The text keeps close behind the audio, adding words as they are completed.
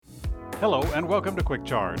Hello and welcome to Quick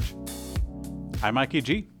Charge. I'm Mikey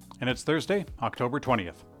G, and it's Thursday, October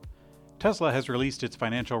 20th. Tesla has released its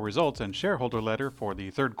financial results and shareholder letter for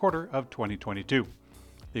the third quarter of 2022.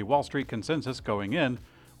 The Wall Street consensus going in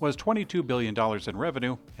was $22 billion in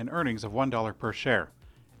revenue and earnings of $1 per share,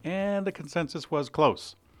 and the consensus was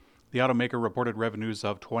close. The automaker reported revenues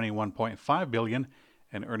of $21.5 billion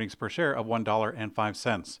and earnings per share of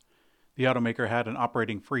 $1.05. The automaker had an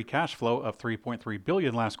operating free cash flow of $3.3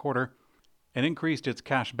 billion last quarter and increased its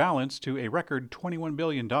cash balance to a record $21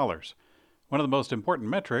 billion. One of the most important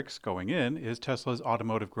metrics going in is Tesla's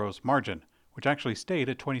automotive gross margin, which actually stayed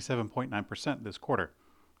at 27.9% this quarter.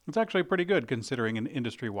 It's actually pretty good considering an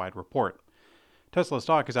industry-wide report. Tesla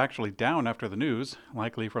stock is actually down after the news,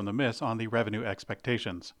 likely from the miss on the revenue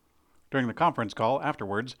expectations. During the conference call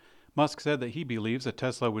afterwards, Musk said that he believes that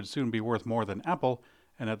Tesla would soon be worth more than Apple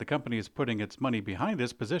and that the company is putting its money behind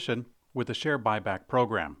this position with a share buyback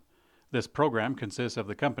program. This program consists of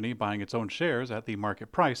the company buying its own shares at the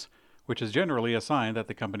market price, which is generally a sign that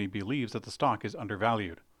the company believes that the stock is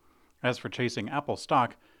undervalued. As for chasing Apple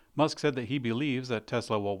stock, Musk said that he believes that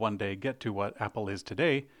Tesla will one day get to what Apple is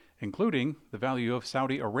today, including the value of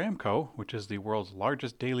Saudi Aramco, which is the world's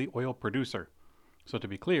largest daily oil producer. So to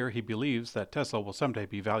be clear, he believes that Tesla will someday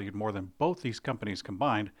be valued more than both these companies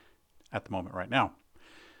combined at the moment right now.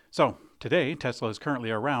 So today, Tesla is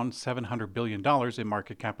currently around $700 billion in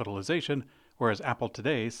market capitalization, whereas Apple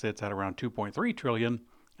today sits at around $2.3 trillion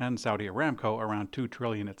and Saudi Aramco around $2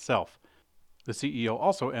 trillion itself. The CEO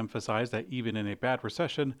also emphasized that even in a bad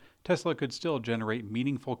recession, Tesla could still generate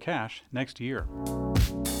meaningful cash next year.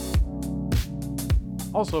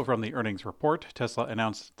 Also from the earnings report, Tesla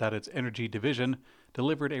announced that its energy division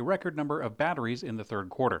delivered a record number of batteries in the third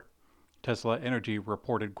quarter. Tesla Energy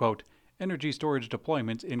reported, quote, energy storage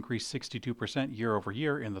deployments increased 62% year over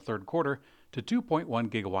year in the third quarter to 2.1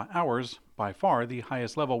 gigawatt hours, by far the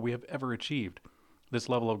highest level we have ever achieved. This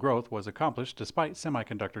level of growth was accomplished despite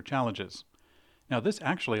semiconductor challenges. Now, this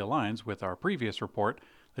actually aligns with our previous report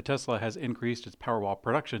that Tesla has increased its Powerwall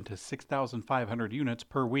production to 6,500 units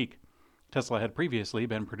per week. Tesla had previously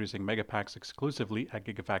been producing Megapacks exclusively at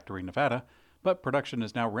Gigafactory Nevada, but production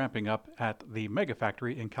is now ramping up at the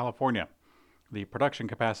Megafactory in California. The production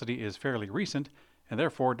capacity is fairly recent, and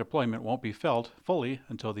therefore deployment won't be felt fully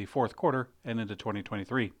until the fourth quarter and into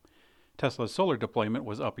 2023. Tesla's solar deployment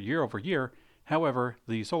was up year over year. However,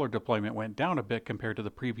 the solar deployment went down a bit compared to the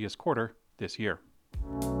previous quarter this year.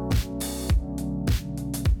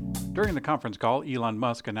 During the conference call, Elon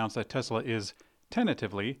Musk announced that Tesla is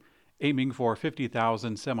tentatively aiming for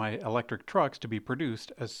 50,000 semi-electric trucks to be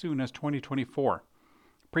produced as soon as 2024.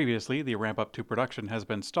 Previously, the ramp-up to production has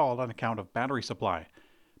been stalled on account of battery supply.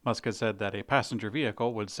 Musk has said that a passenger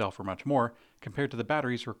vehicle would sell for much more compared to the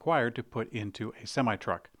batteries required to put into a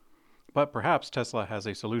semi-truck. But perhaps Tesla has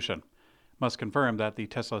a solution. Musk confirmed that the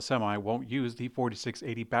Tesla Semi won't use the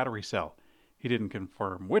 4680 battery cell. He didn't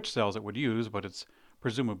confirm which cells it would use, but it's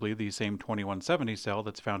presumably the same 2170 cell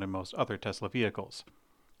that's found in most other Tesla vehicles.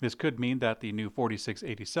 This could mean that the new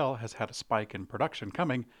 4680 cell has had a spike in production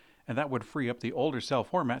coming, and that would free up the older cell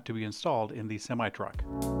format to be installed in the semi-truck.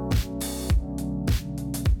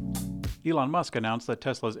 Elon Musk announced that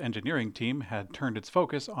Tesla's engineering team had turned its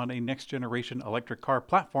focus on a next-generation electric car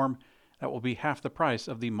platform that will be half the price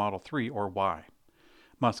of the Model 3 or Y.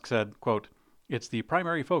 Musk said, quote, it's the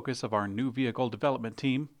primary focus of our new vehicle development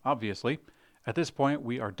team, obviously. At this point,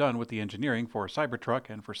 we are done with the engineering for Cybertruck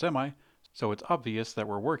and for Semi, so it's obvious that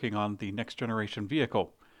we're working on the next-generation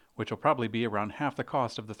vehicle, which will probably be around half the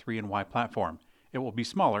cost of the 3 and Y platform. It will be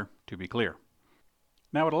smaller, to be clear.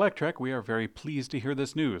 Now at Electrek, we are very pleased to hear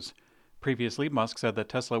this news. Previously, Musk said that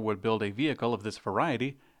Tesla would build a vehicle of this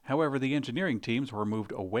variety. However, the engineering teams were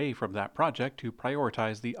moved away from that project to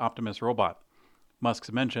prioritize the Optimus robot.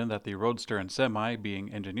 Musk's mentioned that the Roadster and Semi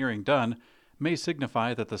being engineering done may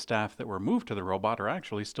signify that the staff that were moved to the robot are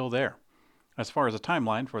actually still there. As far as a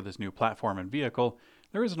timeline for this new platform and vehicle,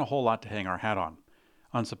 there isn't a whole lot to hang our hat on.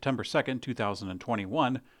 On September 2,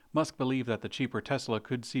 2021, Musk believed that the cheaper Tesla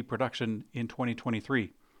could see production in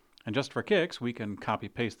 2023. And just for kicks, we can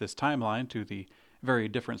copy-paste this timeline to the very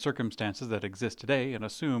different circumstances that exist today and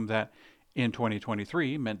assume that in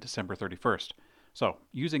 2023 meant December 31st. So,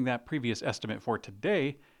 using that previous estimate for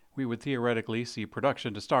today, we would theoretically see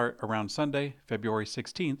production to start around Sunday, February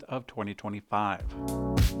 16th of 2025.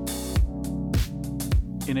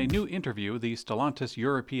 In a new interview, the Stellantis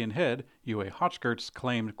European head, Uwe Hotchkiss,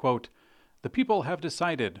 claimed, quote, the people have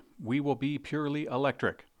decided we will be purely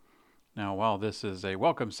electric. Now, while this is a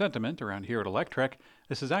welcome sentiment around here at Electrek,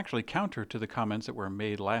 this is actually counter to the comments that were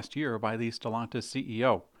made last year by the Stellantis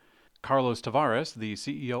CEO. Carlos Tavares, the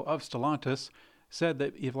CEO of Stellantis, said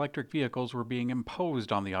that electric vehicles were being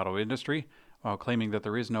imposed on the auto industry, while claiming that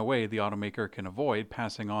there is no way the automaker can avoid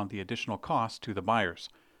passing on the additional costs to the buyers.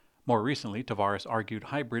 More recently, Tavares argued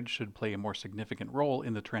hybrids should play a more significant role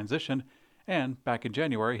in the transition, and back in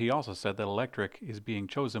January he also said that electric is being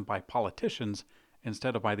chosen by politicians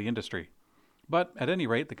instead of by the industry. But at any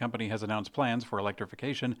rate, the company has announced plans for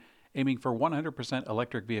electrification, aiming for 100%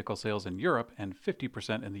 electric vehicle sales in Europe and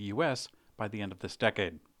 50% in the US by the end of this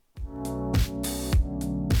decade.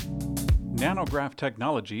 Nanograph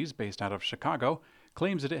Technologies, based out of Chicago,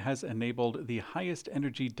 claims that it has enabled the highest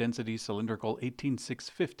energy density cylindrical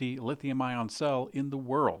 18650 lithium-ion cell in the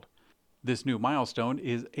world. This new milestone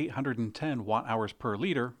is 810 watt-hours per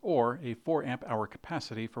liter, or a 4 amp-hour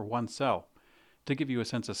capacity for one cell. To give you a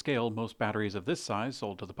sense of scale, most batteries of this size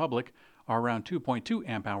sold to the public are around 2.2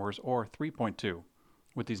 amp-hours or 3.2.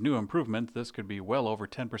 With these new improvements, this could be well over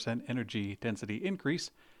 10% energy density increase,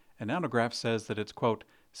 and Nanograph says that its, quote,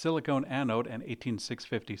 silicone anode and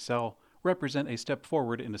 18650 cell represent a step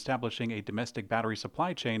forward in establishing a domestic battery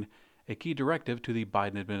supply chain, a key directive to the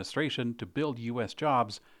Biden administration to build U.S.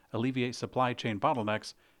 jobs, alleviate supply chain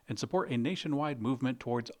bottlenecks, and support a nationwide movement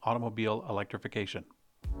towards automobile electrification.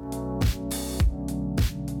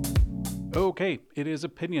 Okay, it is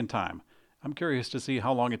opinion time. I'm curious to see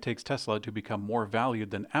how long it takes Tesla to become more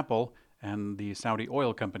valued than Apple and the Saudi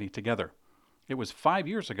oil company together. It was 5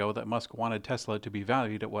 years ago that Musk wanted Tesla to be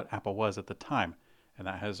valued at what Apple was at the time, and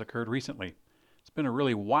that has occurred recently. It's been a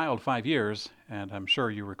really wild 5 years, and I'm sure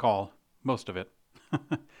you recall most of it.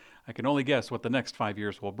 I can only guess what the next 5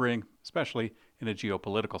 years will bring, especially in a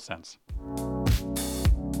geopolitical sense.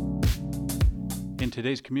 In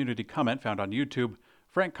today's community comment found on YouTube,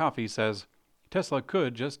 Frank Coffey says, Tesla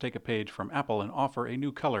could just take a page from Apple and offer a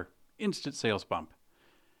new color. Instant sales bump.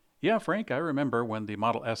 Yeah, Frank, I remember when the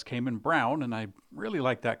Model S came in brown, and I really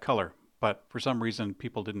liked that color. But for some reason,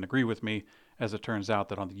 people didn't agree with me, as it turns out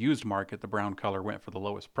that on the used market, the brown color went for the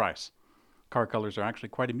lowest price. Car colors are actually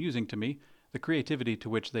quite amusing to me, the creativity to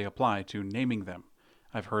which they apply to naming them.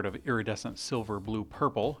 I've heard of iridescent silver blue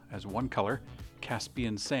purple as one color,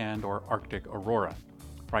 Caspian sand, or Arctic aurora.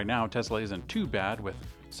 Right now, Tesla isn't too bad with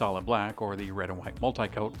solid black or the red and white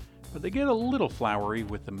multicoat, but they get a little flowery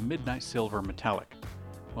with the midnight silver metallic.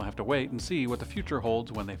 We'll have to wait and see what the future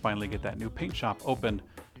holds when they finally get that new paint shop opened,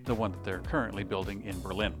 the one that they're currently building in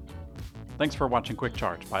Berlin. Thanks for watching Quick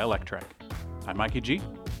Charge by Electrek. I'm Mikey G,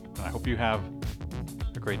 and I hope you have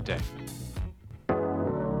a great day.